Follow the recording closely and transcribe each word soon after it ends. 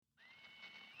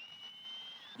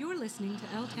You're listening to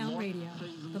L-Town Radio,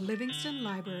 the Livingston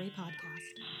Library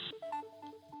Podcast.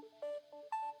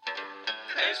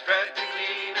 There's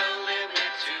practically no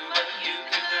limit to what you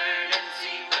can learn and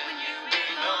see when you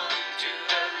belong to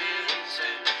the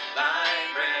Livingston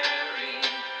Library.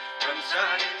 From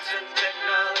science and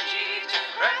technology to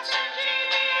crafts and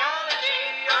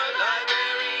genealogy, our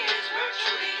library is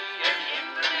virtually an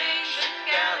information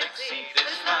galaxy.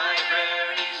 This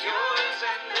library's yours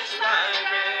and this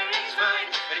library's mine.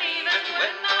 But even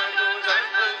when our doors are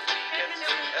closed, we can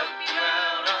still help you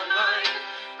out online.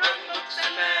 From books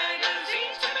and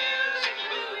magazines to music,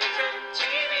 movies, and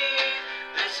TV,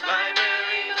 this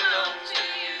library belongs to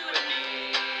you and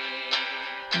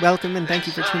me. Welcome and thank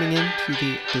you for tuning in to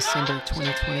the December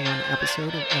 2021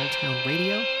 episode of L-Town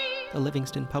Radio, the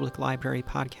Livingston Public Library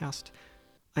podcast.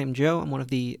 I'm Joe. I'm one of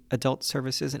the Adult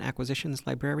Services and Acquisitions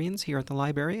librarians here at the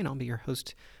library, and I'll be your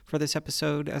host for this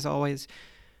episode. As always,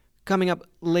 coming up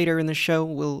later in the show,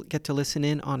 we'll get to listen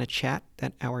in on a chat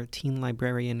that our teen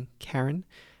librarian, Karen,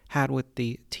 had with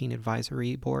the Teen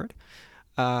Advisory Board.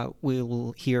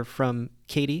 We'll hear from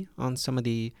Katie on some of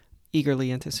the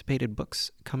eagerly anticipated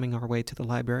books coming our way to the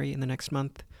library in the next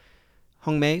month.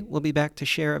 Hong Mei will be back to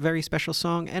share a very special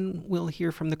song, and we'll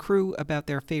hear from the crew about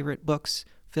their favorite books,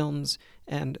 films,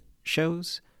 and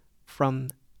shows from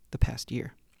the past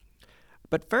year.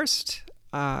 But first,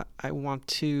 I want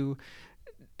to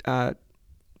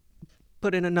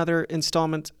put in another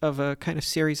installment of a kind of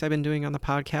series I've been doing on the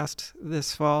podcast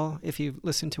this fall. If you've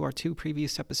listened to our two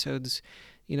previous episodes,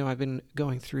 you know I've been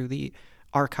going through the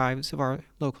archives of our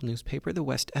local newspaper, the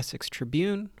West Essex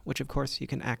Tribune, which of course you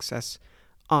can access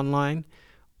online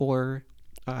or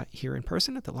here in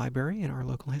person at the library in our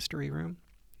local history room.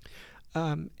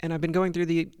 And I've been going through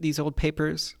these old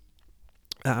papers,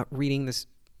 reading this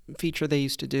feature they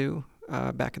used to do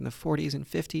back in the 40s and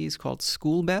 50s called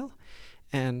School Bell.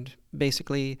 And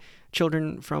basically,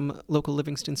 children from local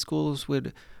Livingston schools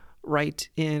would write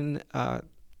in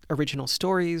original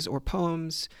stories or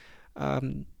poems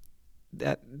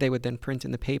that they would then print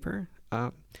in the paper.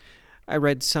 I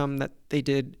read some that they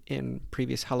did in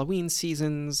previous Halloween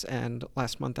seasons, and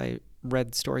last month I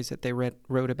read stories that they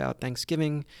wrote about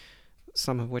Thanksgiving,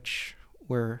 some of which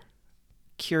were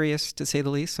curious, to say the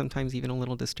least, sometimes even a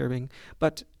little disturbing.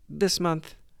 But this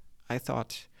month, I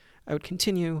thought I would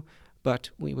continue, but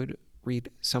we would read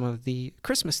some of the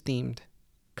Christmas-themed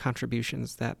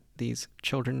contributions that these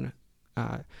children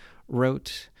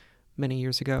wrote many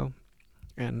years ago.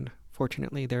 And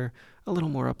fortunately, they're a little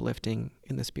more uplifting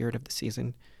in the spirit of the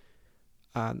season.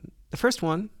 The first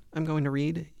one I'm going to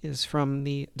read is from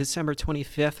the December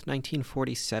 25th,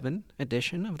 1947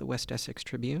 edition of the West Essex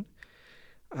Tribune.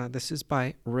 This is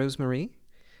by Rosemary,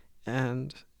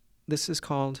 and this is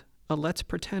called A Let's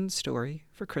Pretend Story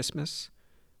for Christmas,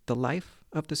 The Life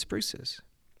of the Spruces.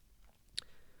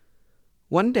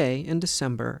 One day in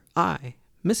December, I,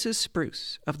 Mrs.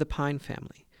 Spruce of the Pine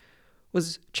family,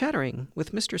 was chattering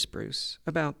with Mr. Spruce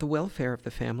about the welfare of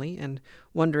the family and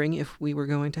wondering if we were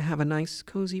going to have a nice,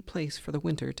 cozy place for the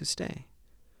winter to stay.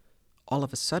 All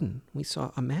of a sudden, we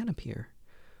saw a man appear,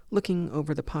 looking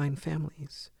over the Pine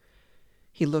families.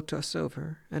 He looked us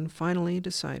over and finally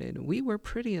decided we were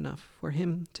pretty enough for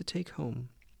him to take home.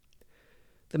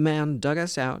 The man dug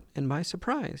us out and by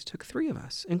surprise took 3 of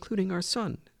us, including our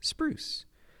son, Spruce.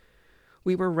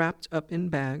 We were wrapped up in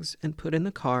bags and put in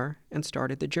the car and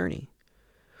started the journey.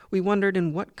 We wondered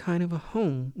in what kind of a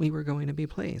home we were going to be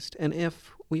placed and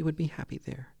if we would be happy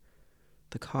there.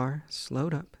 The car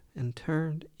slowed up and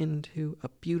turned into a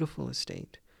beautiful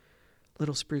estate.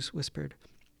 Little Spruce whispered,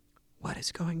 "What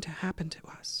is going to happen to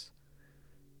us?"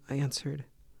 I answered,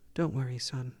 "Don't worry,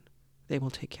 son. They will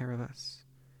take care of us."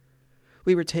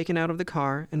 We were taken out of the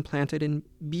car and planted in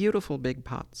beautiful big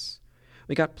pots.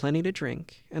 We got plenty to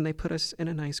drink, and they put us in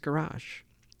a nice garage.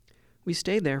 We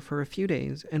stayed there for a few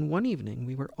days, and one evening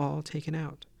we were all taken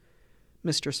out.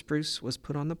 Mr. Spruce was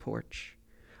put on the porch.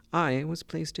 I was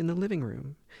placed in the living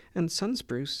room, and son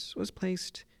Spruce was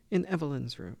placed in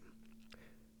Evelyn's room.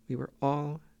 We were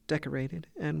all decorated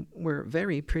and were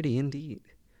very pretty indeed.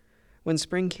 When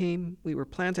spring came, we were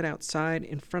planted outside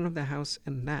in front of the house,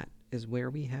 and that is where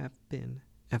we have been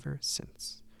ever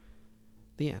since.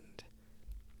 The end.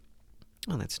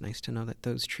 Well, that's nice to know that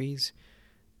those trees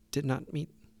did not meet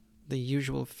the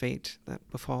usual fate that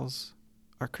befalls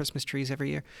our Christmas trees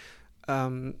every year.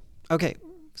 Okay,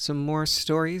 some more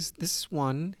stories. This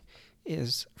one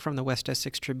is from the West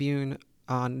Essex Tribune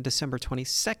on December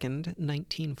 22nd,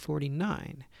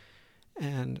 1949.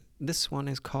 And this one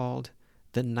is called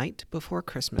The Night Before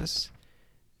Christmas.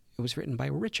 It was written by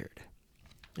Richard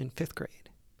in 5th grade.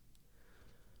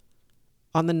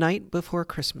 On the night before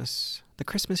Christmas, the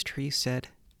Christmas tree said,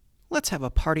 "Let's have a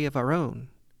party of our own.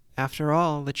 After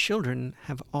all, the children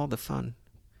have all the fun."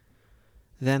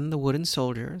 Then the wooden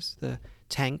soldiers, the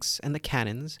tanks, and the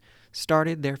cannons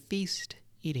started their feast,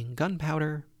 eating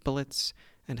gunpowder, bullets,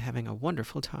 and having a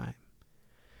wonderful time.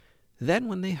 Then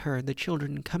when they heard the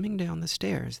children coming down the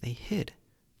stairs, they hid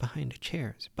behind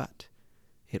chairs. But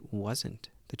it wasn't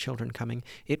the children coming.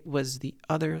 It was the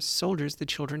other soldiers the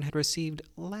children had received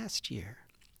last year.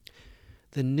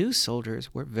 The new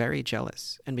soldiers were very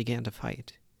jealous and began to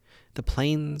fight. The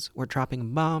planes were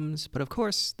dropping bombs, but of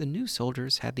course the new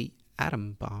soldiers had the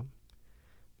atom bomb.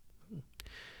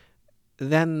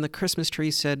 Then the Christmas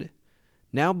tree said,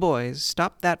 "Now, boys,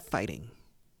 stop that fighting."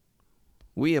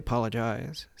 "We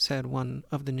apologize," said one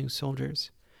of the new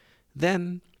soldiers.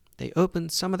 Then they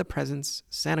opened some of the presents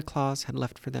Santa Claus had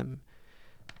left for them.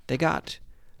 They got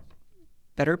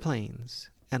better planes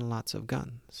and lots of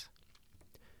guns.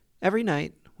 Every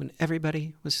night, when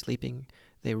everybody was sleeping,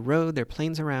 they rode their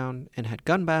planes around and had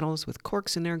gun battles with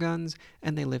corks in their guns,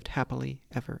 and they lived happily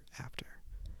ever after.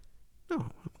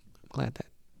 Oh, I'm glad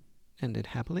that ended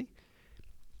happily.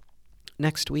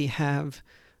 Next we have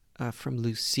from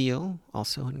Lucille,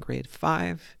 also in grade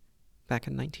 5, back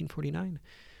in 1949,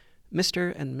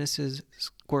 Mr. and Mrs.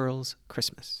 Squirrel's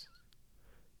Christmas.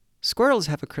 Squirrels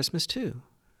have a Christmas too.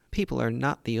 People are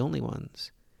not the only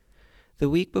ones. The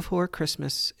week before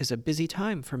Christmas is a busy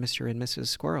time for Mr. and Mrs.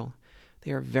 Squirrel.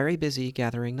 They are very busy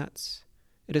gathering nuts.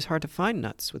 It is hard to find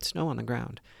nuts with snow on the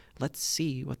ground. Let's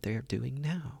see what they are doing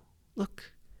now.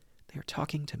 Look, they are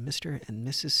talking to Mr. and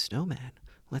Mrs. Snowman.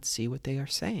 Let's see what they are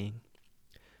saying.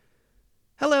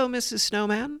 "Hello, Mrs.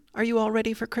 Snowman. Are you all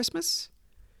ready for Christmas?"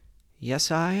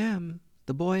 "Yes, I am.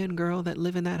 The boy and girl that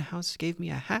live in that house gave me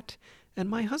a hat and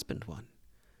my husband one."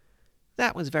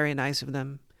 "That was very nice of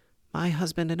them. My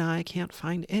husband and I can't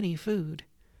find any food."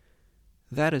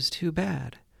 "That is too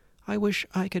bad. I wish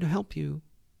I could help you,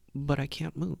 but I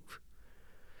can't move."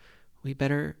 "We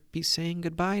better be saying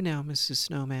goodbye now, Mrs.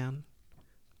 Snowman.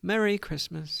 Merry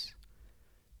Christmas."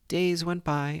 Days went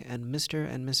by, and Mr.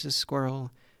 and Mrs.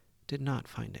 Squirrel did not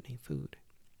find any food.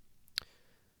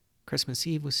 Christmas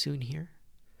Eve was soon here.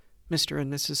 Mr.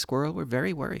 and Mrs. Squirrel were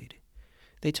very worried.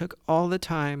 They took all the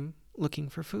time looking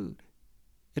for food.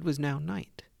 It was now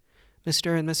night.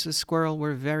 Mr. and Mrs. Squirrel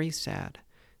were very sad.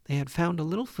 They had found a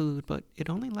little food, but it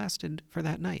only lasted for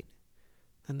that night.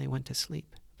 Then they went to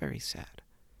sleep, very sad.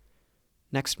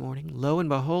 Next morning, lo and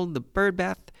behold, the bird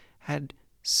bath had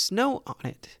snow on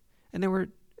it, and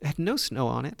had no snow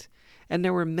on it, and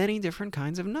there were many different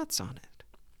kinds of nuts on it.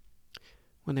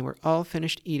 When they were all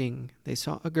finished eating, they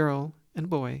saw a girl and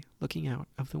boy looking out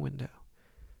of the window.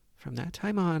 From that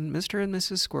time on, Mr. and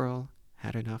Mrs. Squirrel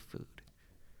had enough food.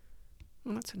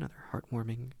 Well, that's another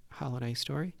heartwarming holiday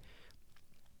story.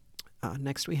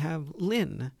 Next we have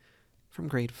Lynn from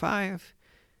grade 5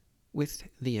 with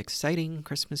the exciting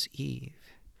Christmas Eve.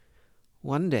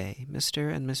 One day,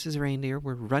 Mr. and Mrs. Reindeer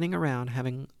were running around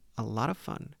having a lot of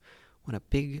fun when a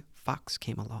big fox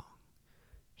came along.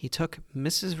 He took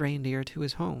Mrs. Reindeer to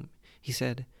his home. He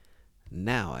said,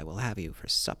 "Now I will have you for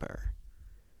supper."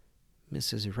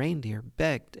 Mrs. Reindeer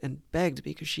begged and begged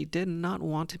because she did not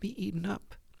want to be eaten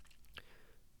up.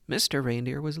 Mr.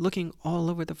 Reindeer was looking all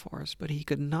over the forest, but he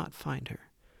could not find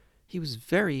her. He was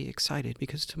very excited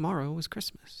because tomorrow was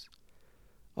Christmas.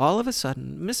 All of a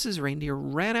sudden, Mrs. Reindeer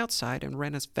ran outside and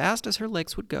ran as fast as her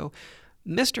legs would go.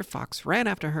 Mr. Fox ran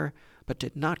after her, but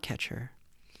did not catch her.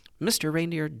 Mr.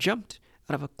 Reindeer jumped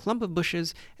out of a clump of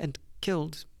bushes and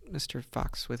killed Mr.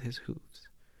 Fox with his hooves.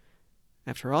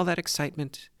 After all that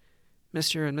excitement,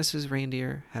 Mr. and Mrs.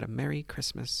 Reindeer had a Merry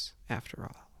Christmas after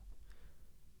all.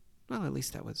 Well, at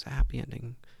least that was a happy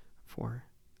ending for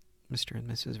Mr. and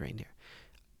Mrs. Reindeer.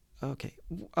 Okay,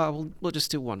 we'll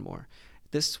just do one more.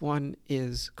 This one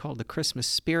is called The Christmas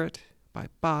Spirit by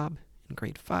Bob in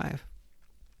grade 5.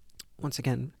 Once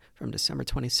again, from December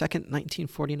 22nd,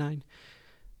 1949,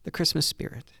 The Christmas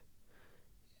Spirit.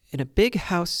 In a big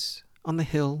house on the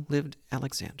hill lived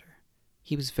Alexander.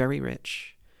 He was very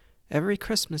rich. Every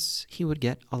Christmas, he would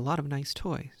get a lot of nice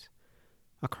toys.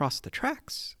 Across the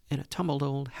tracks, in a tumbled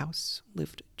old house,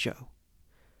 lived Joe.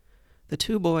 The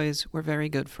two boys were very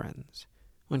good friends.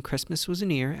 When Christmas was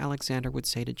near, Alexander would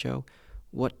say to Joe,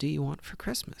 "What do you want for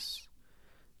Christmas?"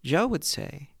 Joe would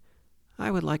say,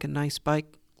 "I would like a nice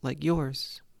bike like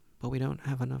yours, but we don't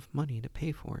have enough money to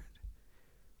pay for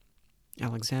it."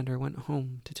 Alexander went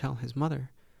home to tell his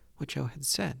mother what Joe had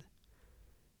said.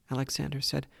 Alexander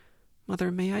said,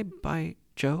 "Mother, may I buy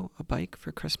Joe a bike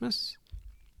for Christmas?"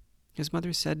 His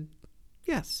mother said,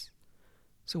 "Yes."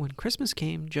 So when Christmas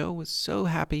came, Joe was so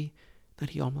happy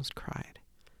that he almost cried.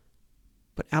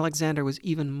 But Alexander was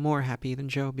even more happy than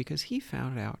Joe because he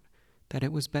found out that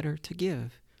it was better to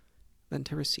give than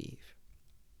to receive.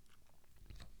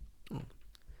 Oh,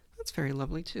 that's very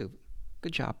lovely, too.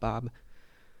 Good job, Bob.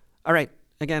 All right,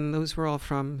 again, those were all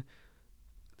from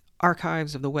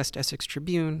archives of the West Essex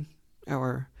Tribune,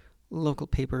 our local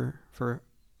paper for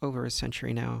over a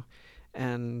century now.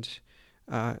 And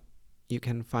you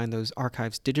can find those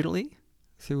archives digitally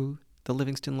through the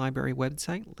Livingston Library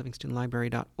website,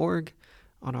 livingstonlibrary.org,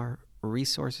 on our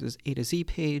resources A to Z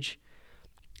page.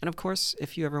 And of course,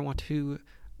 if you ever want to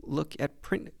look at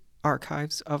print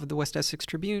archives of the West Essex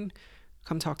Tribune,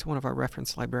 come talk to one of our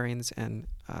reference librarians and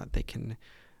they can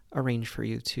arrange for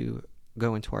you to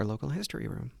go into our local history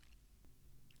room.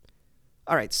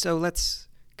 All right, so let's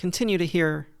continue to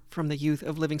hear from the youth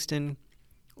of Livingston,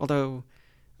 although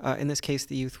in this case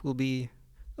the youth will be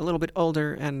a little bit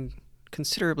older and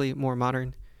considerably more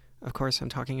modern. Of course, I'm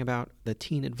talking about the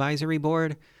Teen Advisory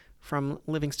Board from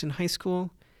Livingston High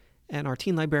School, and our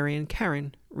teen librarian,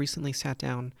 Karen, recently sat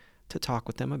down to talk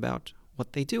with them about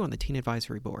what they do on the Teen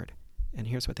Advisory Board. And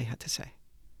here's what they had to say.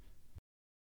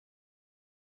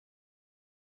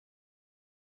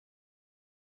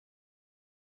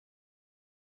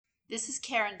 This is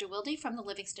Karen DeWilde from the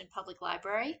Livingston Public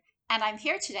Library, and I'm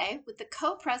here today with the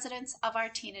co-presidents of our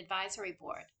Teen Advisory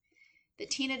Board. The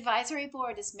Teen Advisory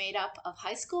Board is made up of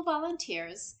high school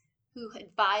volunteers who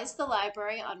advise the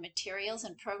library on materials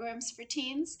and programs for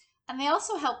teens, and they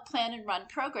also help plan and run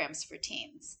programs for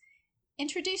teens.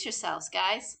 Introduce yourselves,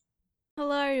 guys.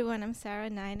 Hello everyone, I'm Sarah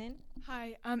Ninen.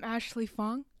 Hi, I'm Ashley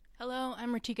Fong. Hello,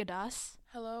 I'm Ratika Das.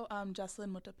 Hello, I'm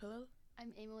Jocelyn Mutapilil.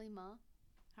 I'm Emily Ma.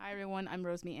 Hi everyone, I'm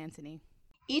Rosemary Anthony.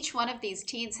 Each one of these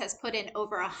teens has put in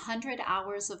over 100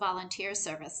 hours of volunteer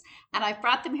service, and I've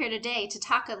brought them here today to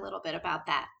talk a little bit about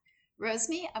that.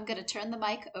 Rosemary, I'm going to turn the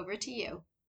mic over to you.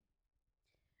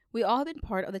 We all have been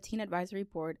part of the Teen Advisory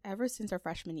Board ever since our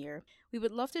freshman year. We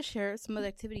would love to share some of the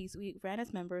activities we ran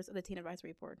as members of the Teen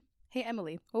Advisory Board. Hey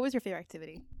Emily, what was your favorite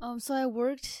activity? So I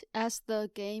worked as the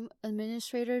game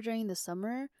administrator during the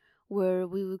summer, where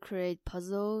we would create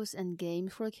puzzles and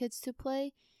games for kids to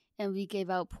play, and we gave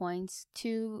out points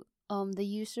to the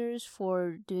users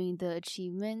for doing the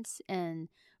achievements and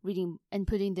reading and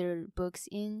putting their books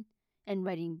in and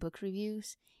writing book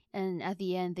reviews. And at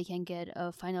the end, they can get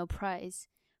a final prize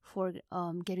for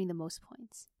getting the most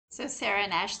points. So Sarah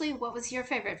and Ashley, what was your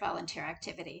favorite volunteer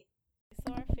activity?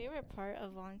 So our favorite part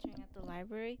of volunteering at the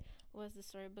library was the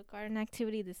storybook garden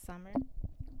activity this summer.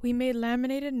 We made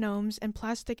laminated gnomes and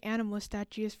plastic animal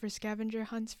statues for scavenger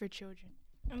hunts for children.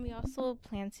 And we also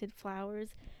planted flowers,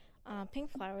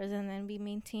 pink flowers, and then we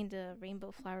maintained a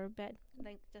rainbow flower bed,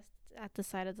 like just at the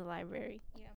side of the library.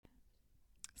 Yeah.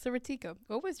 So Ratika,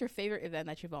 what was your favorite event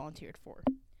that you volunteered for?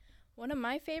 One of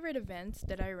my favorite events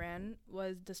that I ran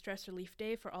was the Stress Relief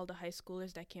Day for all the high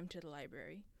schoolers that came to the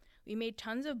library. We made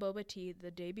tons of boba tea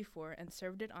the day before and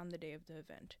served it on the day of the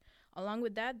event. Along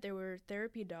with that, there were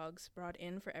therapy dogs brought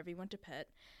in for everyone to pet,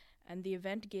 and the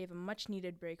event gave a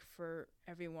much-needed break for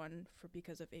everyone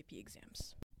because of AP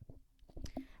exams.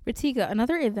 Ratika,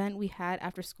 another event we had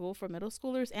after school for middle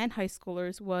schoolers and high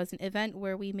schoolers was an event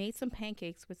where we made some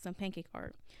pancakes with some pancake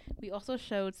art. We also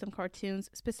showed some cartoons,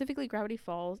 specifically Gravity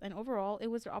Falls, and overall it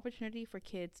was an opportunity for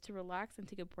kids to relax and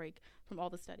take a break from all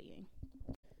the studying.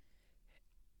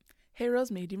 Hey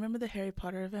Rosemary, do you remember the Harry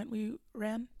Potter event we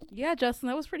ran? Yeah, Justin,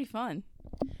 that was pretty fun.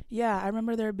 Yeah, I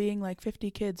remember there being like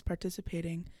 50 kids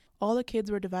participating. All the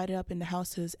kids were divided up into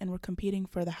houses and were competing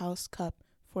for the house cup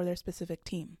for their specific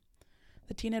team.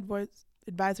 The Teen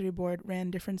Advisory Board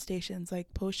ran different stations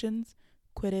like potions,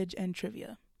 Quidditch, and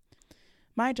trivia.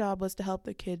 My job was to help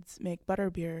the kids make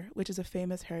butterbeer, which is a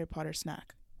famous Harry Potter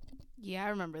snack. Yeah, I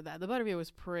remember that. The butterbeer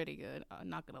was pretty good,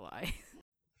 not gonna lie.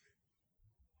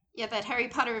 Yeah, that Harry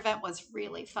Potter event was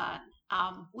really fun.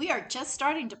 We are just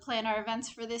starting to plan our events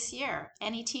for this year.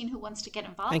 Any teen who wants to get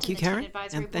involved Thank in you, the Karen, Teen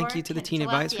Advisory and thank Board you to the can Teen fill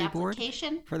out the Advisory Board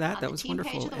application for that. on That the was teen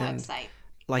wonderful. page of the And website.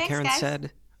 like Thanks, Karen guys.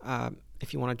 said,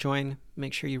 if you want to join,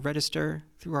 make sure you register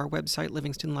through our website,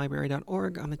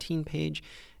 livingstonlibrary.org, on the teen page.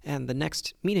 And the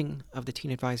next meeting of the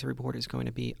Teen Advisory Board is going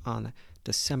to be on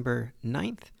December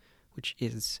 9th, which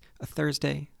is a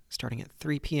Thursday, starting at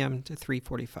 3 p.m. to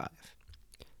 3:45.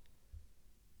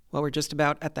 Well, we're just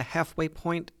about at the halfway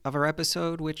point of our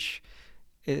episode, which,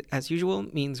 as usual,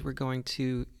 means we're going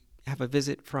to have a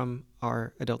visit from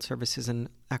our Adult Services and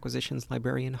Acquisitions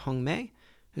librarian, Hong Mei,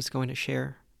 who's going to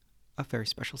share a very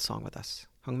special song with us.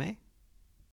 Hong Mei?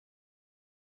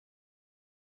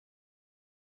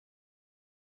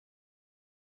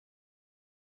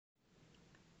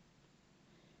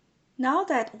 Now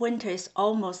that winter is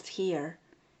almost here,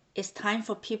 It's time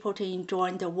for people to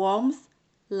enjoy the warmth,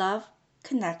 love,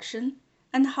 connection,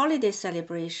 and holiday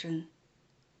celebration.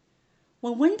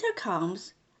 When winter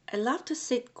comes, I love to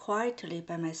sit quietly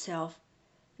by myself,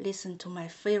 listen to my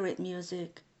favorite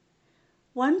music.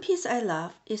 One piece I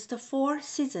love is The Four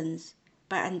Seasons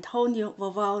by Antonio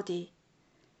Vivaldi.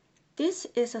 This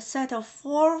is a set of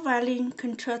 4 violin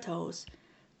concertos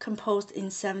composed in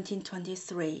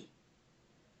 1723.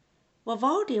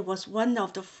 Vivaldi was one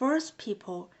of the first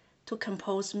people to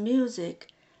compose music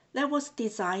that was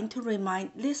designed to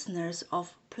remind listeners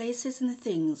of places and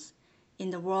things in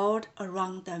the world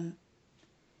around them.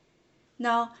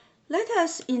 Now, let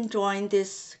us enjoy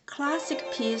this classic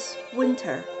piece,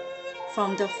 Winter,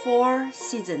 from The Four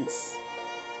Seasons.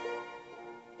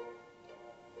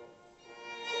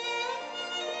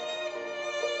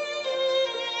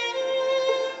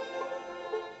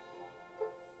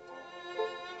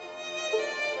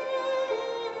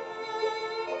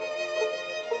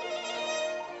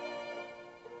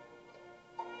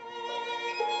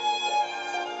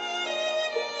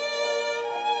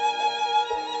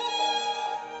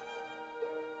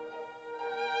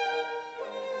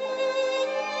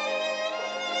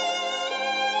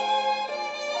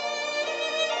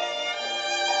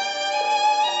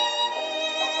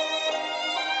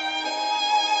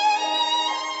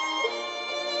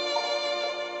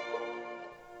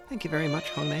 Thank you very much,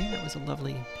 Hongmei. That was a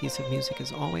lovely piece of music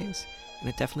as always, and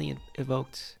it definitely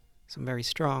evoked some very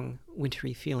strong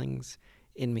wintry feelings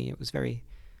in me. It was very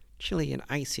chilly and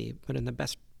icy, but in the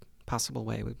best possible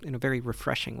way, in a very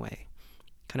refreshing way.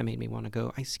 Kind of made me want to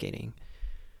go ice skating.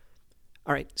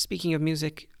 All right, speaking of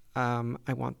music,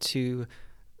 I want to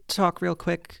talk real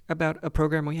quick about a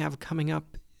program we have coming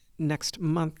up next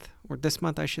month, or this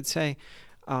month, I should say,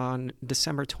 on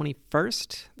December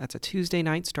 21st. That's a Tuesday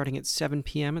night starting at 7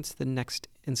 p.m. It's the next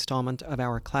installment of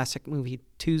our Classic Movie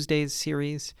Tuesdays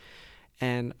series.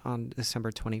 And on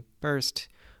December 21st,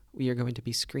 we are going to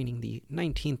be screening the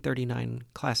 1939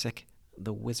 classic,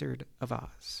 The Wizard of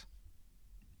Oz.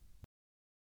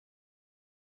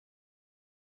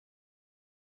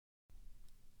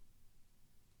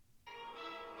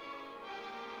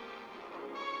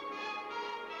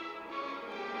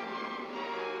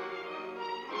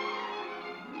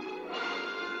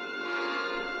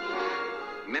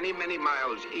 Many, many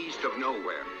miles east of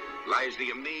nowhere lies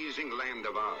the amazing land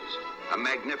of Oz, a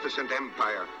magnificent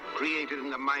empire created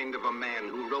in the mind of a man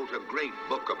who wrote a great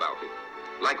book about it.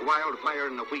 Like wildfire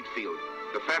in the wheat field,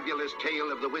 the fabulous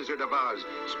tale of the Wizard of Oz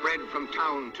spread from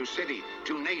town to city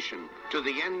to nation to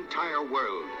the entire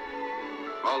world.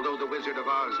 Although the Wizard of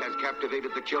Oz has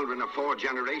captivated the children of 4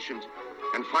 generations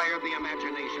and fired the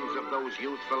imaginations of those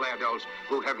youthful adults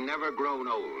who have never grown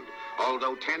old,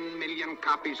 although 10 million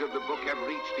copies of the book have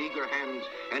reached eager hands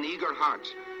and eager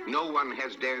hearts, no one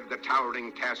has dared the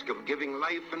towering task of giving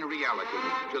life and reality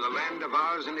to the land of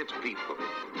Oz and its people.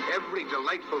 Every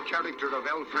delightful character of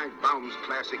L. Frank Baum's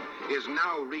classic is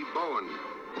now reborn.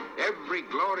 Every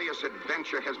glorious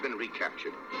adventure has been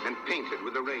recaptured and painted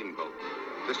with a rainbow.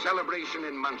 The celebration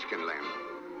in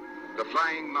Munchkinland, the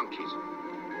flying monkeys,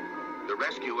 the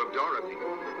rescue of Dorothy,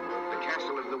 the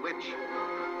castle of the witch,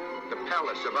 the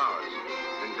palace of Oz,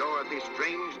 and Dorothy's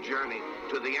strange journey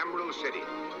to the Emerald City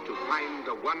to find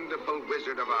the wonderful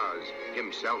Wizard of Oz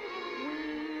himself.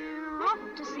 We're off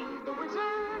to see the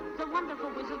wizard, the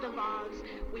wonderful Wizard of Oz.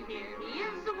 We hear he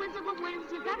is the Wizard of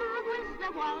Wiz, if ever a Wiz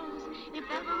there was. If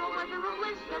ever a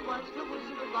Wiz there was, the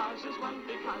Wizard of Oz is one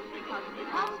because.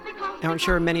 Now, I'm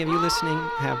sure many of you listening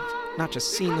have not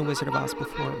just seen The Wizard of Oz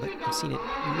before, but have seen it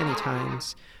many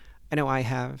times. I know I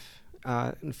have.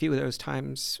 And a few of those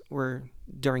times were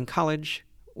during college,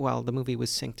 while the movie was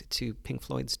synced to Pink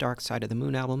Floyd's Dark Side of the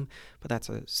Moon album, but that's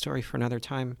a story for another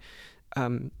time.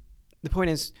 The point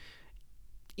is,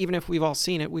 even if we've all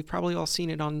seen it, we've probably all seen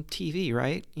it on TV,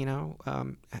 right? You know,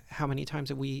 how many times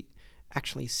have we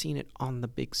actually seen it on the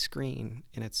big screen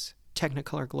in its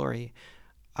Technicolor glory?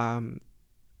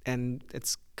 And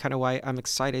it's kind of why I'm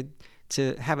excited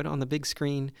to have it on the big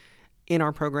screen in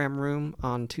our program room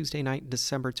on Tuesday night,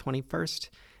 December 21st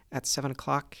at 7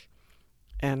 o'clock.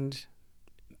 And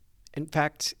in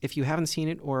fact, if you haven't seen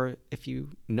it, or if you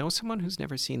know someone who's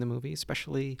never seen the movie,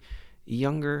 especially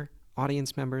younger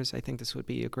audience members, I think this would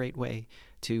be a great way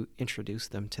to introduce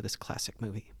them to this classic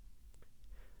movie.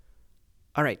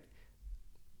 All right,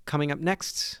 coming up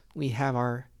next, we have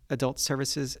our Adult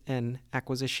Services and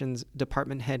Acquisitions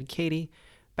Department Head, Katie,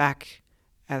 back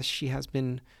as she has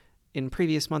been in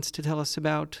previous months to tell us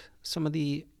about some of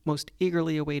the most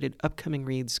eagerly awaited upcoming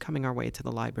reads coming our way to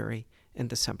the library in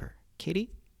December. Katie?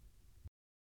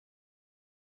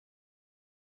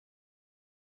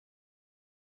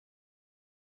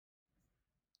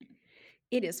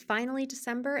 It is finally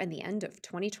December and the end of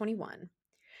 2021.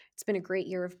 It's been a great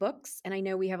year of books, and I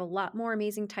know we have a lot more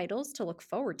amazing titles to look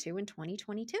forward to in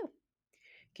 2022. You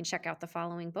can check out the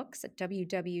following books at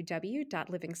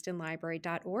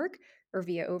www.livingstonlibrary.org or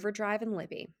via Overdrive and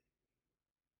Libby.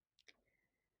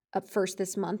 Up first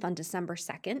this month on December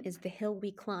 2nd is The Hill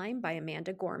We Climb by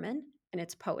Amanda Gorman, and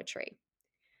it's poetry.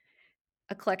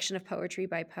 A collection of poetry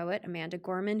by poet Amanda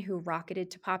Gorman, who rocketed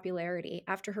to popularity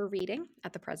after her reading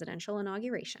at the presidential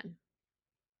inauguration.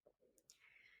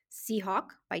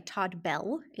 Seahawk by Todd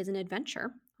Bell is an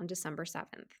adventure on December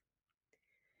 7th.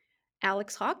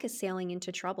 Alex Hawke is sailing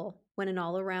into trouble when an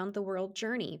all-around-the-world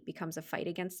journey becomes a fight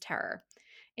against terror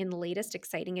in the latest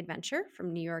exciting adventure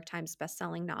from New York Times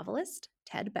bestselling novelist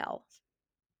Ted Bell.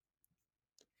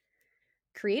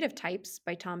 Creative Types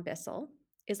by Tom Bissell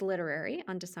is literary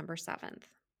on December 7th.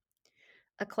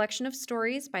 A collection of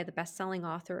stories by the best-selling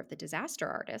author of The Disaster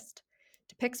Artist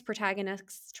depicts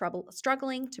protagonists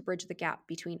struggling to bridge the gap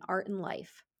between art and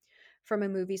life, from a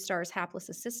movie star's hapless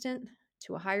assistant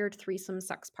to a hired threesome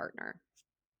sex partner.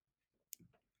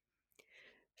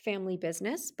 Family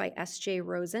Business by S.J.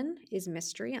 Rosen is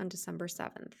mystery on December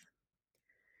 7th.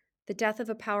 The death of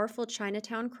a powerful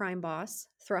Chinatown crime boss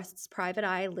thrusts private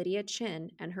eye Lydia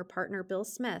Chin and her partner Bill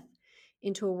Smith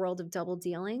into a world of double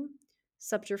dealing,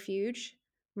 subterfuge,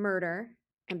 murder,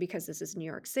 and because this is New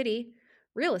York City,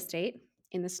 real estate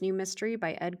in this new mystery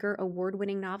by Edgar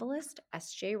award-winning novelist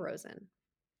S.J. Rosen.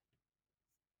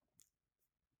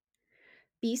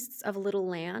 Beasts of Little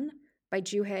Land by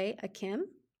Juhae Kim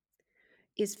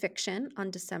is fiction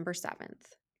on December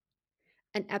 7th.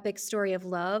 An epic story of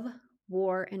love,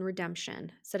 war, and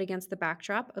redemption set against the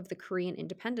backdrop of the Korean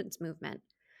independence movement,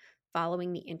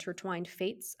 following the intertwined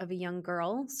fates of a young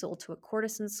girl sold to a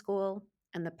courtesan school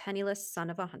and the penniless son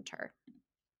of a hunter.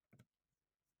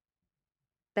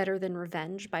 Better Than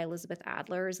Revenge by Elizabeth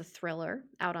Adler is a thriller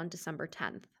out on December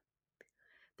 10th.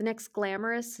 The next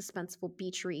glamorous, suspenseful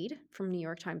beach read from New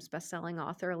York Times bestselling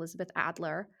author Elizabeth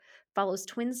Adler follows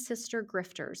twin sister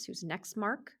grifters whose next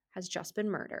mark has just been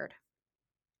murdered.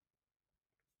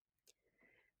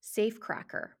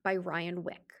 Safecracker by Ryan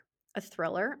Wick, a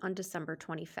thriller on December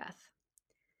 25th.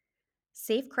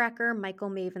 Safecracker Michael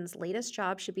Maven's latest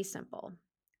job should be simple: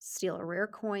 steal a rare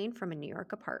coin from a New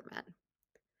York apartment.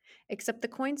 Except the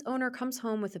coin's owner comes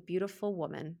home with a beautiful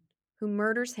woman who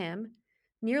murders him,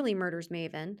 nearly murders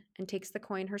Maven, and takes the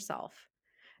coin herself.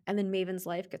 And then Maven's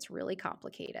life gets really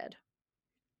complicated.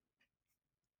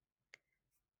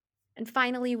 And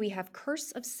finally, we have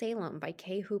Curse of Salem by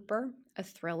Kay Hooper, a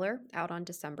thriller out on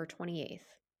December 28th.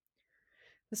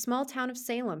 The small town of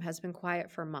Salem has been quiet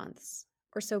for months,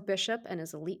 or so Bishop and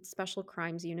his elite special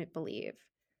crimes unit believe.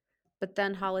 But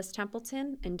then Hollis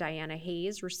Templeton and Diana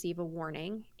Hayes receive a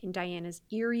warning in Diana's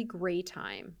eerie gray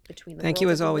time between the Thank you,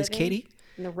 world as of the always, living Katie,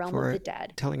 and the realm for of the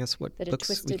dead. telling us what that a books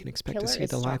we twisted can expect to killer see at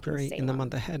is the stalking library in the Salem.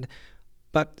 month ahead.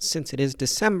 But since it is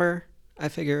December, I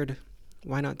figured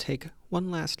why not take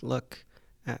one last look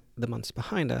at the months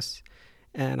behind us.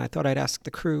 And I thought I'd ask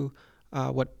the crew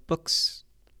what books,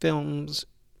 films,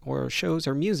 or shows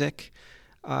or music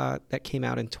that came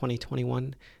out in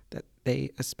 2021 that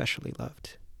they especially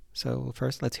loved. So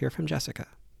first, let's hear from Jessica.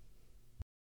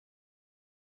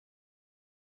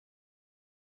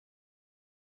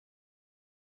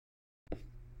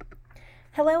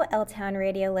 Hello, L-Town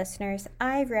Radio listeners.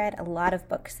 I've read a lot of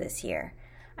books this year.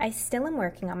 I still am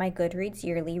working on my Goodreads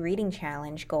yearly reading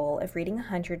challenge goal of reading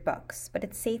 100 books, but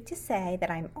it's safe to say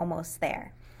that I'm almost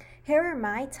there. Here are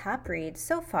my top reads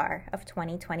so far of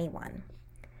 2021.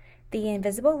 The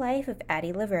Invisible Life of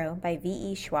Addie LaRue by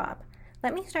V.E. Schwab.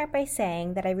 Let me start by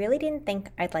saying that I really didn't think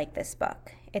I'd like this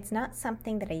book. It's not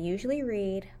something that I usually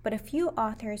read, but a few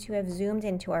authors who have zoomed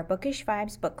into our Bookish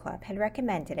Vibes book club had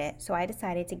recommended it, so I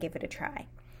decided to give it a try.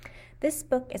 This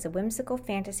book is a whimsical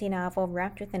fantasy novel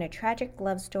wrapped within a tragic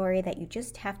love story that you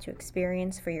just have to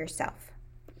experience for yourself.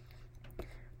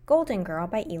 Golden Girl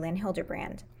by Elin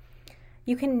Hilderbrand.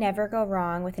 You can never go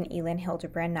wrong with an Elin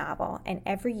Hilderbrand novel, and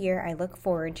every year I look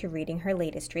forward to reading her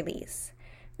latest release.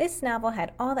 This novel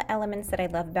had all the elements that I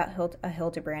love about a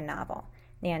Hilderbrand novel: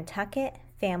 Nantucket,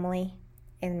 family,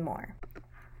 and more.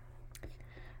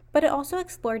 But it also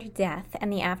explored death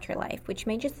and the afterlife, which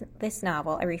made this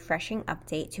novel a refreshing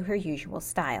update to her usual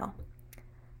style.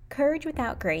 Courage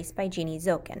Without Grace by Jeannie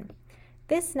Zokin.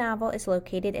 This novel is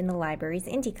located in the library's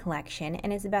indie collection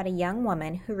and is about a young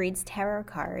woman who reads tarot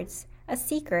cards, a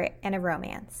secret, and a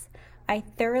romance. I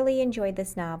thoroughly enjoyed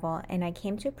this novel, and I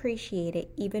came to appreciate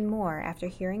it even more after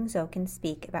hearing Zokin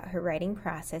speak about her writing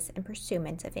process and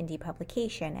pursuit of indie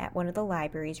publication at one of the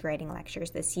library's writing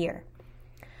lectures this year.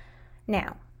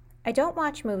 Now, I don't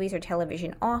watch movies or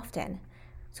television often,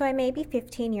 so I may be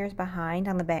 15 years behind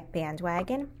on the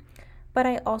bandwagon, but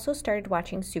I also started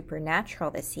watching Supernatural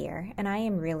this year, and I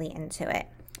am really into it.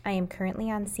 I am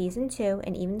currently on season 2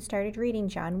 and even started reading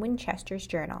John Winchester's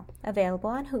journal,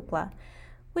 available on Hoopla,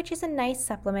 which is a nice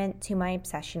supplement to my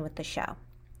obsession with the show.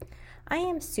 I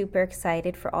am super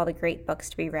excited for all the great books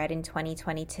to be read in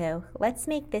 2022. Let's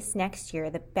make this next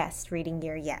year the best reading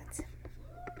year yet.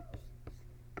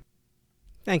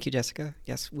 Thank you, Jessica.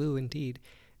 Yes, woo indeed.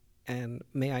 And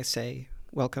may I say,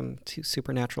 welcome to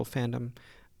Supernatural fandom.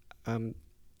 I'm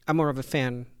more of a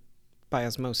fan by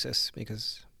osmosis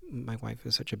because my wife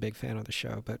is such a big fan of the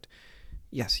show. But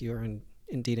yes, you are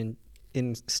indeed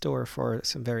in store for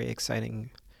some very exciting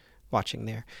watching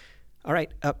there. All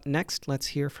right, up next, let's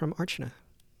hear from Archana.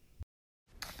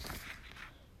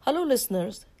 Hello,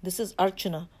 listeners. This is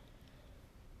Archana.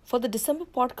 For the December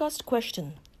podcast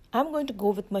question, I'm going to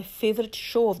go with my favorite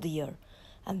show of the year,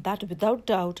 and that, without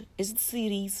doubt, is the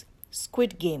series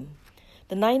Squid Game,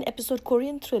 the 9-episode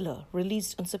Korean thriller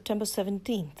released on September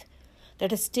 17th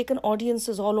that has taken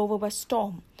audiences all over by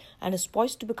storm and is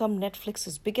poised to become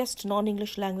Netflix's biggest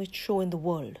non-English language show in the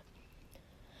world.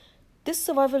 This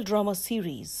survival drama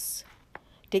series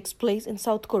takes place in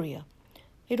South Korea.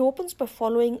 It opens by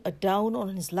following a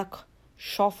down-on-his-luck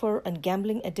chauffeur and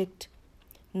gambling addict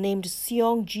named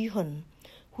Seong Ji-hun,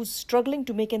 who's struggling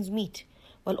to make ends meet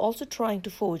while also trying to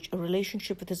forge a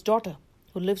relationship with his daughter,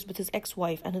 who lives with his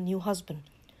ex-wife and a new husband.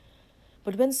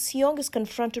 But when Seong is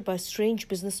confronted by a strange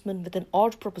businessman with an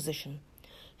odd proposition,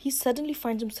 he suddenly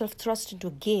finds himself thrust into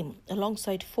a game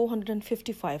alongside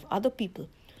 455 other people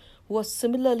who are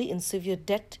similarly in severe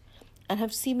debt and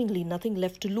have seemingly nothing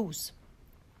left to lose.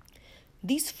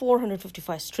 These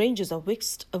 455 strangers are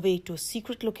whisked away to a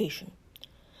secret location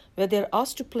where they are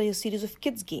asked to play a series of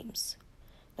kids' games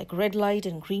like red light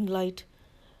and green light,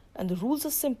 and the rules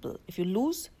are simple. If you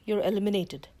lose, you're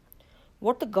eliminated.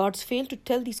 What the guards fail to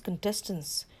tell these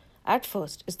contestants at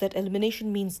first is that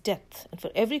elimination means death, and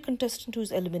for every contestant who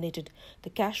is eliminated,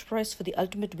 the cash prize for the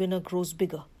ultimate winner grows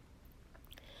bigger.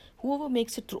 Whoever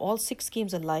makes it through all 6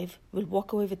 games alive will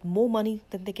walk away with more money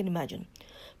than they can imagine.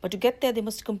 But to get there, they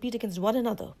must compete against one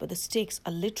another, where the stakes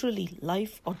are literally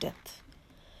life or death.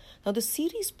 Now, the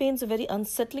series paints a very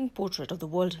unsettling portrait of the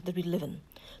world that we live in,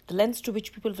 the lengths to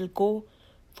which people will go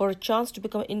for a chance to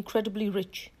become incredibly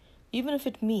rich, even if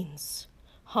it means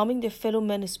harming their fellow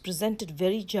men, is presented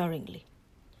very jarringly.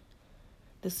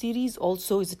 The series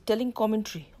also is a telling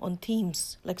commentary on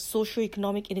themes like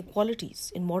socio-economic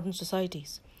inequalities in modern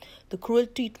societies, the cruel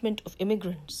treatment of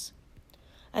immigrants.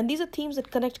 And these are themes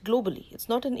that connect globally. It's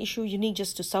not an issue unique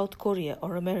just to South Korea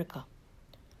or America.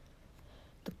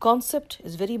 The concept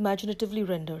is very imaginatively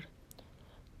rendered.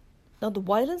 Now, the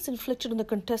violence inflicted on the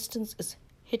contestants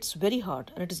hits very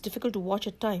hard, and it is difficult to watch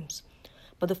at times.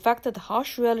 But the fact that the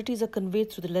harsh realities are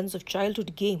conveyed through the lens of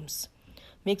childhood games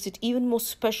makes it even more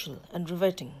special and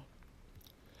riveting.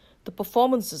 The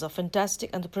performances are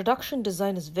fantastic, and the production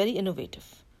design is very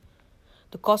innovative.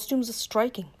 The costumes are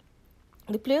striking.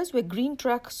 The players wear green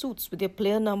track suits with their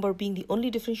player number being the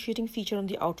only differentiating feature on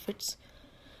the outfits,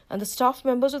 and the staff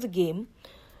members of the game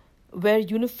wear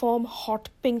uniform hot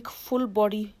pink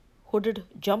full-body hooded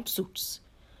jumpsuits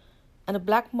and a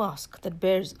black mask that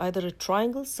bears either a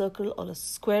triangle, circle, or a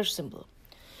square symbol.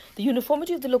 The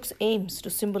uniformity of the looks aims to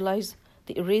symbolize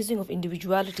the erasing of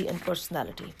individuality and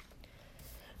personality.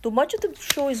 Though much of the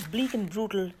show is bleak and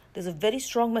brutal, there's a very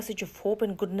strong message of hope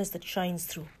and goodness that shines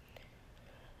through.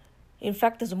 In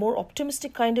fact, there's a more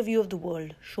optimistic kind of view of the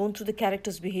world shown through the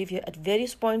characters' behavior at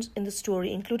various points in the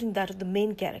story, including that of the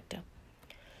main character.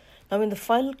 Now, in the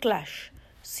final clash,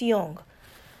 Seong,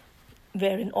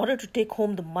 where in order to take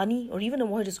home the money or even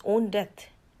avoid his own death,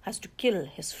 has to kill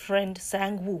his friend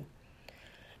Sang-woo.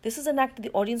 This is an act that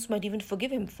the audience might even forgive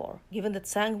him for, given that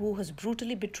Sang-woo has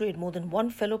brutally betrayed more than one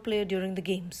fellow player during the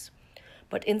games.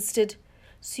 But instead,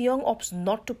 Seong opts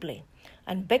not to play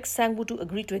and begs Sang-woo to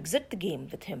agree to exit the game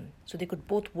with him so they could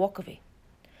both walk away.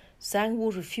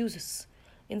 Sang-woo refuses,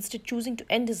 instead choosing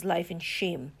to end his life in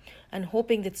shame and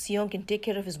hoping that Seong can take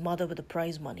care of his mother with the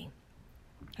prize money.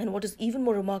 And what is even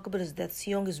more remarkable is that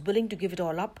Seong is willing to give it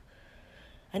all up,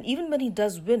 and even when he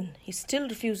does win, he still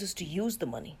refuses to use the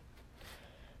money.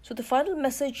 So the final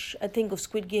message, I think, of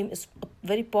Squid Game is a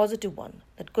very positive one,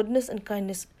 that goodness and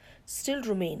kindness still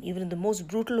remain even in the most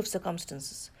brutal of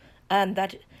circumstances, and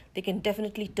that they can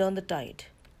definitely turn the tide.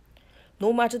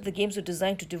 No matter the games were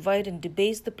designed to divide and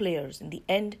debase the players, in the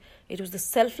end, it was the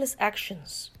selfless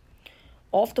actions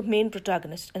of the main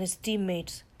protagonist and his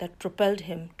teammates that propelled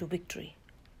him to victory.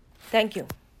 Thank you.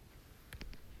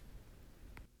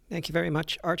 Thank you very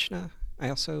much, Archana. I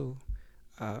also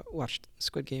watched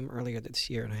Squid Game earlier this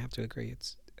year, and I have to agree,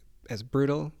 it's as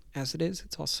brutal as it is,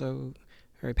 it's also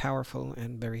very powerful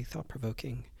and very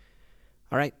thought-provoking.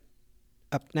 All right,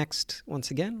 up next, once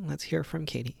again, let's hear from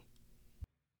Katie.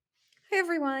 Hey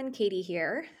everyone, Katie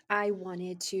here. I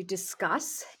wanted to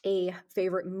discuss a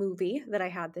favorite movie that I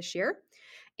had this year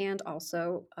and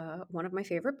also one of my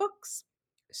favorite books.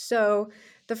 So,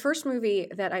 the first movie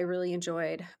that I really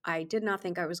enjoyed, I did not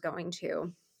think I was going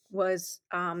to, was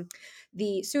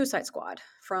The Suicide Squad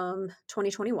from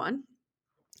 2021.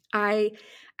 I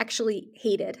actually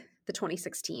hated the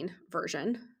 2016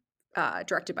 version,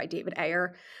 directed by David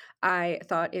Ayer. I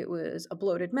thought it was a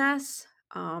bloated mess.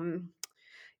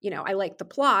 I like the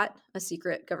plot. A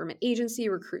secret government agency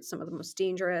recruits some of the most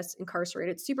dangerous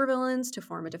incarcerated supervillains to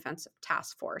form a defensive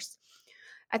task force.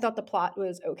 I thought the plot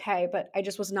was okay, but I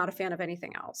just was not a fan of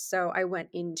anything else. So I went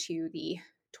into the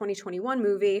 2021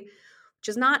 movie, which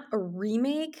is not a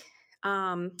remake.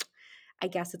 I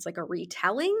guess it's like a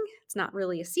retelling. It's not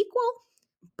really a sequel,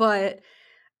 but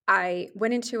I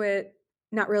went into it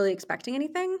not really expecting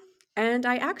anything. And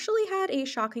I actually had a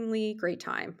shockingly great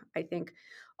time. I think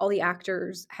all the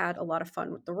actors had a lot of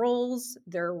fun with the roles.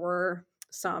 There were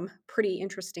some pretty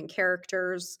interesting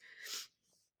characters.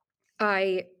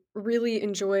 I really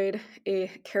enjoyed a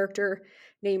character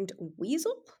named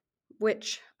Weasel,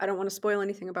 which I don't want to spoil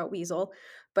anything about Weasel,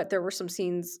 but there were some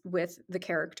scenes with the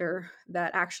character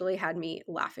that actually had me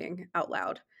laughing out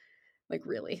loud, like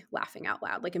really laughing out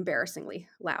loud, like embarrassingly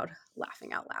loud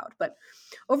laughing out loud. But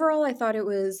overall, I thought it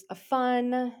was a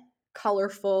fun,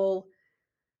 colorful,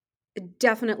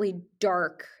 definitely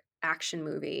dark action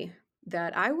movie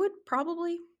that I would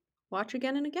probably watch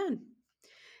again and again.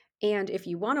 And if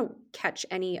you want to catch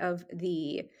any of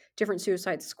the different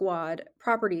Suicide Squad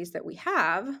properties that we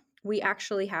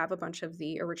actually have a bunch of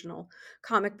the original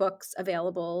comic books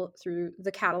available through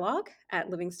the catalog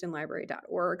at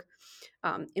livingstonlibrary.org.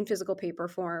 In physical paper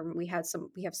form, we have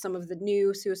some of the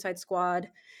new Suicide Squad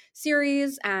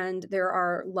series, and there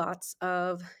are lots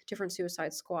of different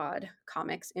Suicide Squad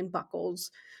comics in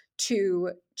buckles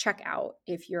to check out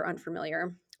if you're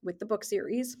unfamiliar with the book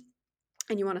series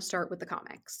and you want to start with the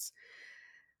comics.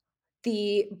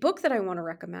 The book that I want to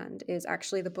recommend is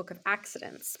actually The Book of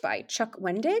Accidents by Chuck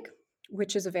Wendig,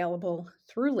 which is available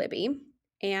through Libby,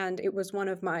 and it was one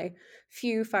of my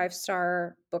few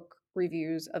 5-star book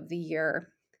reviews of the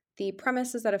year. The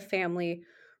premise is that a family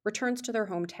returns to their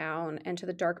hometown and to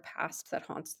the dark past that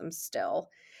haunts them still.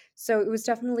 So it was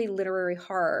definitely literary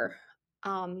horror,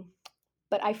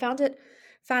 but I found it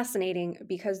fascinating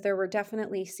because there were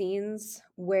definitely scenes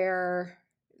where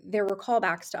there were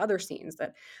callbacks to other scenes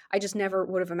that I just never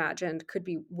would have imagined could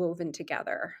be woven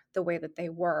together the way that they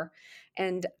were.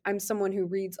 And I'm someone who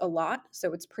reads a lot,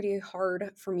 so it's pretty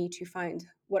hard for me to find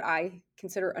what I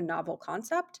consider a novel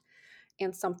concept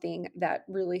and something that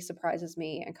really surprises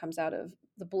me and comes out of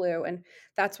the blue. And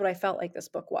that's what I felt like this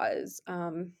book was.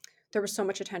 There was so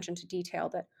much attention to detail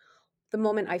that the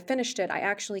moment I finished it, I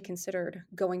actually considered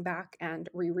going back and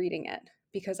rereading it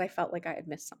because I felt like I had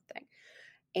missed something.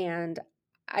 And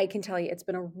I can tell you it's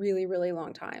been a really, really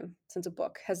long time since a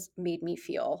book has made me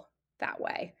feel that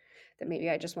way, that maybe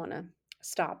I just want to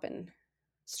stop and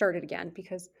start it again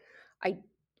because I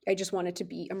just wanted to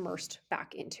be immersed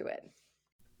back into it.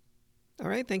 All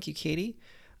right, thank you, Katie.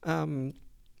 I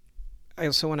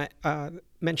also want to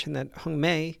mention that Hong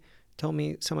Mei told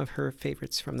me some of her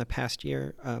favorites from the past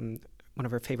year. One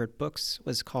of her favorite books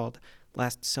was called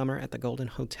Last Summer at the Golden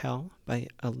Hotel by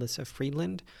Alyssa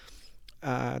Friedland.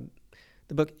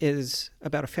 The book is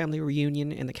about a family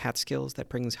reunion in the Catskills that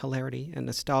brings hilarity and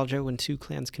nostalgia when two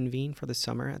clans convene for the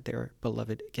summer at their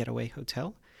beloved getaway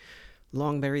hotel.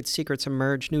 Long-buried secrets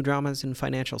emerge, new dramas and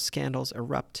financial scandals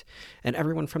erupt, and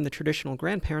everyone from the traditional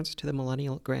grandparents to the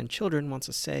millennial grandchildren wants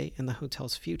a say in the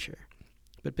hotel's future.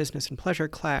 But business and pleasure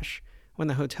clash when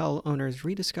the hotel owners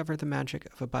rediscover the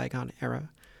magic of a bygone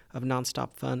era of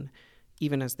nonstop fun,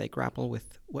 even as they grapple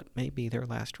with what may be their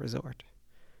last resort.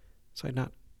 So I'd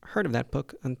not heard of that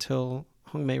book until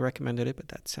Hong Mei recommended it, but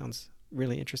that sounds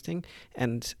really interesting.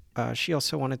 And she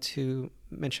also wanted to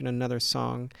mention another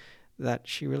song that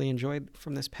she really enjoyed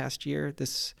from this past year.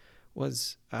 This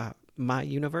was My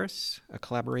Universe, a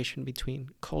collaboration between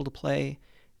Coldplay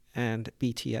and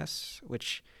BTS,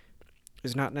 which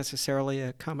is not necessarily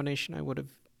a combination I would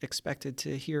have expected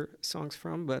to hear songs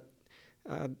from, but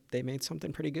they made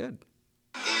something pretty good.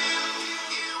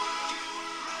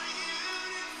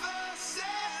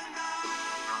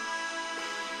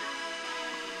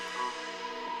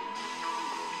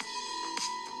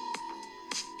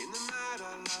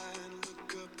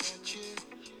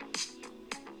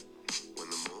 When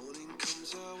the morning comes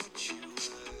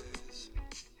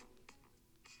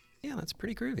that's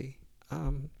pretty groovy.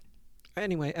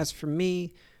 Anyway, as for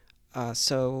me,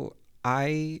 so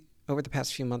I, over the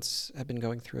past few months, have been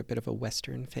going through a bit of a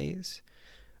Western phase,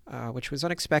 which was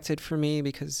unexpected for me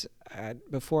because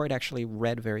before I'd actually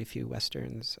read very few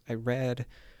Westerns. I read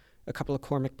a couple of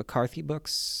Cormac McCarthy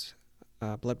books,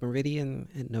 Blood Meridian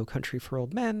and No Country for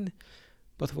Old Men,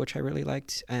 both of which I really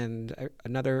liked, and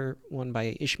another one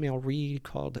by Ishmael Reed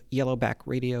called Yellowback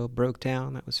Radio Broke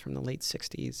Down. That was from the late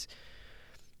 60s.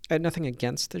 I had nothing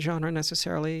against the genre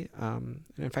necessarily, and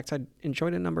in fact, I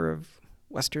enjoyed a number of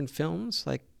Western films,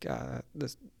 like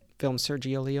the film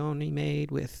Sergio Leone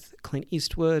made with Clint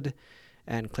Eastwood,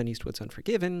 and Clint Eastwood's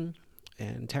Unforgiven,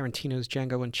 and Tarantino's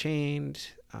Django Unchained,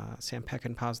 Sam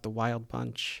Peckinpah's The Wild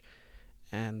Bunch,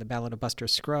 and The Ballad of Buster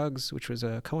Scruggs, which was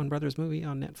a Coen Brothers movie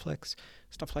on Netflix,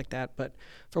 stuff like that. But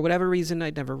for whatever reason,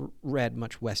 I'd never read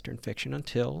much Western fiction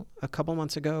until a couple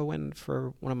months ago when,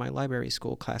 for one of my library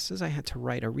school classes, I had to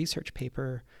write a research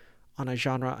paper on a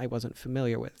genre I wasn't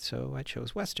familiar with, so I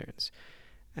chose Westerns.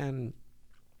 And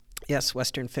yes,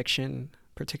 Western fiction,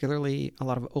 particularly a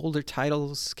lot of older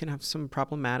titles, can have some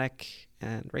problematic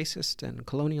and racist and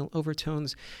colonial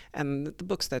overtones, and the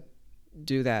books that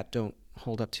do that don't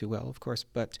hold up too well, of course.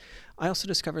 But I also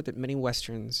discovered that many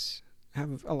Westerns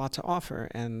have a lot to offer,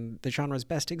 and the genre's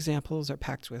best examples are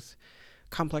packed with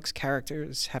complex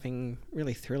characters having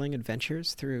really thrilling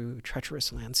adventures through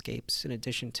treacherous landscapes, in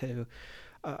addition to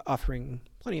offering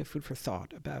plenty of food for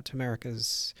thought about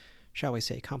America's, shall we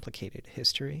say, complicated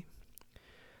history.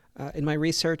 In my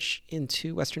research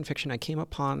into Western fiction, I came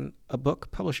upon a book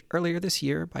published earlier this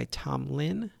year by Tom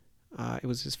Lin. It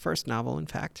was his first novel, in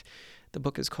fact. The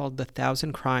book is called The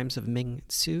Thousand Crimes of Ming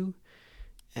Tzu,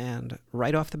 and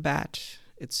right off the bat,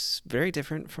 it's very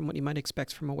different from what you might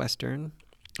expect from a Western.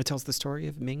 It tells the story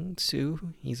of Ming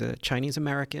Tzu. He's a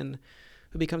Chinese-American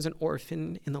who becomes an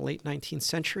orphan in the late 19th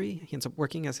century. He ends up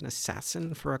working as an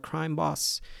assassin for a crime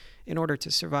boss in order to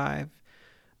survive.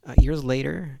 Years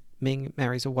later, Ming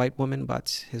marries a white woman,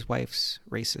 but his wife's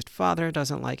racist father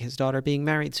doesn't like his daughter being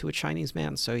married to a Chinese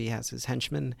man, so he has his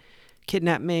henchmen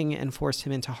kidnap Ming and force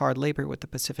him into hard labor with the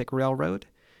Pacific Railroad.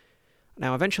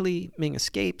 Now, eventually, Ming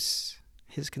escapes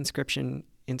his conscription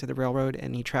into the railroad,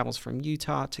 and he travels from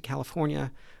Utah to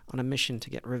California on a mission to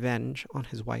get revenge on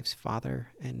his wife's father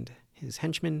and his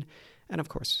henchmen, and of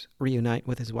course, reunite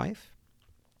with his wife.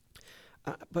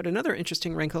 But another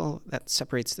interesting wrinkle that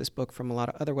separates this book from a lot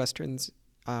of other Westerns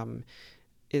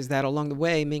is that along the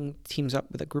way, Ming teams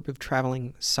up with a group of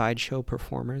traveling sideshow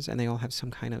performers, and they all have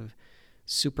some kind of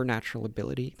supernatural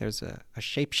ability. There's a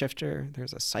shapeshifter,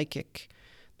 there's a psychic,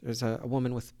 there's a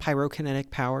woman with pyrokinetic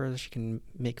powers. She can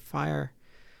make fire.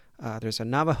 There's a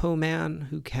Navajo man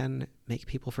who can make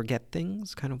people forget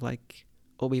things, kind of like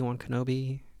Obi-Wan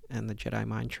Kenobi and the Jedi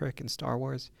mind trick in Star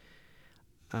Wars.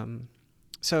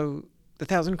 So The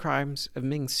Thousand Crimes of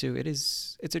Ming Tzu,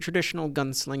 it's a traditional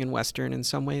gunslinging Western in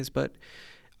some ways, but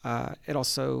it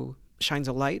also shines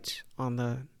a light on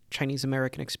the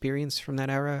Chinese-American experience from that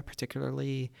era,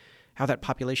 particularly how that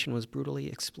population was brutally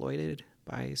exploited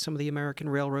by some of the American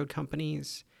railroad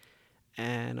companies.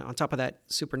 And on top of that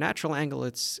supernatural angle,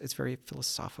 it's very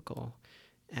philosophical,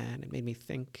 and it made me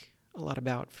think a lot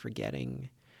about forgetting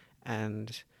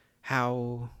and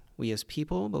how we as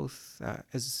people, both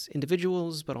as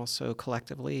individuals, but also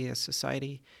collectively as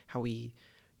society, how we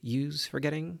use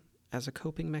forgetting as a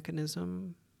coping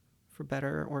mechanism, for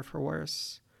better or for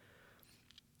worse.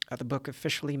 The book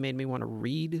officially made me want to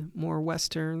read more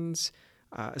Westerns,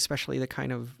 especially the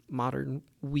kind of modern,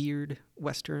 weird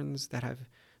Westerns that have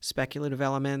speculative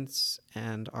elements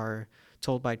and are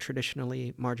told by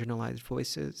traditionally marginalized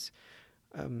voices.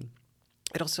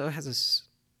 It also has this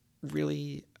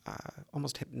really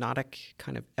almost hypnotic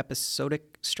kind of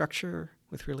episodic structure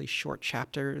with really short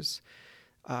chapters.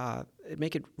 It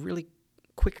make it really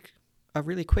quick, a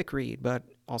really quick read, but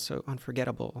also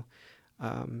unforgettable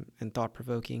and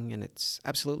thought-provoking, and it's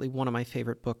absolutely one of my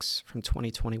favorite books from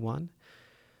 2021.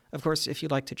 Of course, if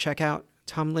you'd like to check out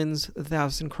Tom Lin's The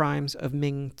Thousand Crimes of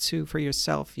Ming Tzu for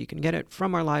yourself, you can get it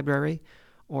from our library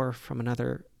or from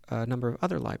another number of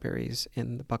other libraries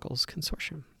in the Buckles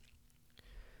Consortium.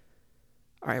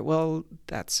 All right, well,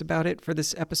 that's about it for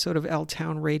this episode of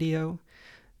L-Town Radio.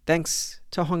 Thanks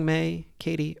to Hong Mei,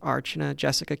 Katie, Archana,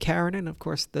 Jessica, Karen, and of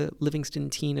course the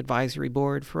Livingston Teen Advisory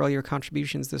Board for all your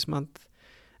contributions this month.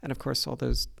 And of course all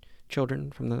those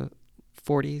children from the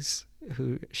 40s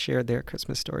who shared their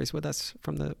Christmas stories with us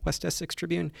from the West Essex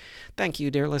Tribune. Thank you,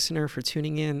 dear listener, for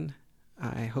tuning in.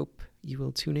 I hope you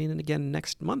will tune in again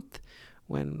next month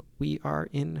when we are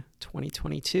in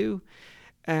 2022.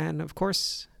 And of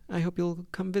course, I hope you'll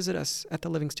come visit us at the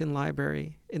Livingston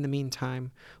Library. In the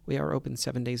meantime, we are open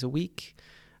 7 days a week.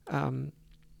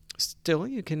 Still,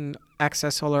 you can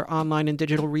access all our online and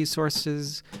digital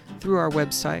resources through our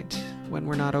website when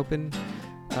we're not open.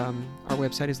 Our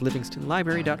website is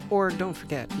livingstonlibrary.org. Don't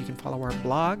forget, you can follow our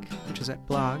blog, which is at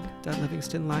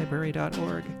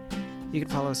blog.livingstonlibrary.org. You can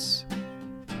follow us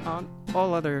on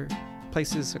all other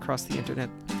places across the internet: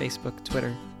 Facebook,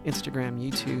 Twitter, Instagram,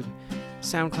 YouTube,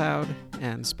 SoundCloud,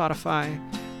 and Spotify,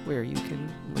 where you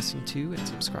can listen to and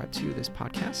subscribe to this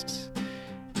podcast.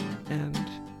 And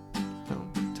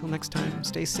until next time,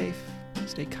 stay safe,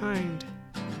 stay kind,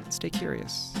 stay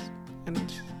curious, and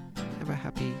have a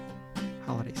happy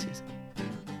holiday season.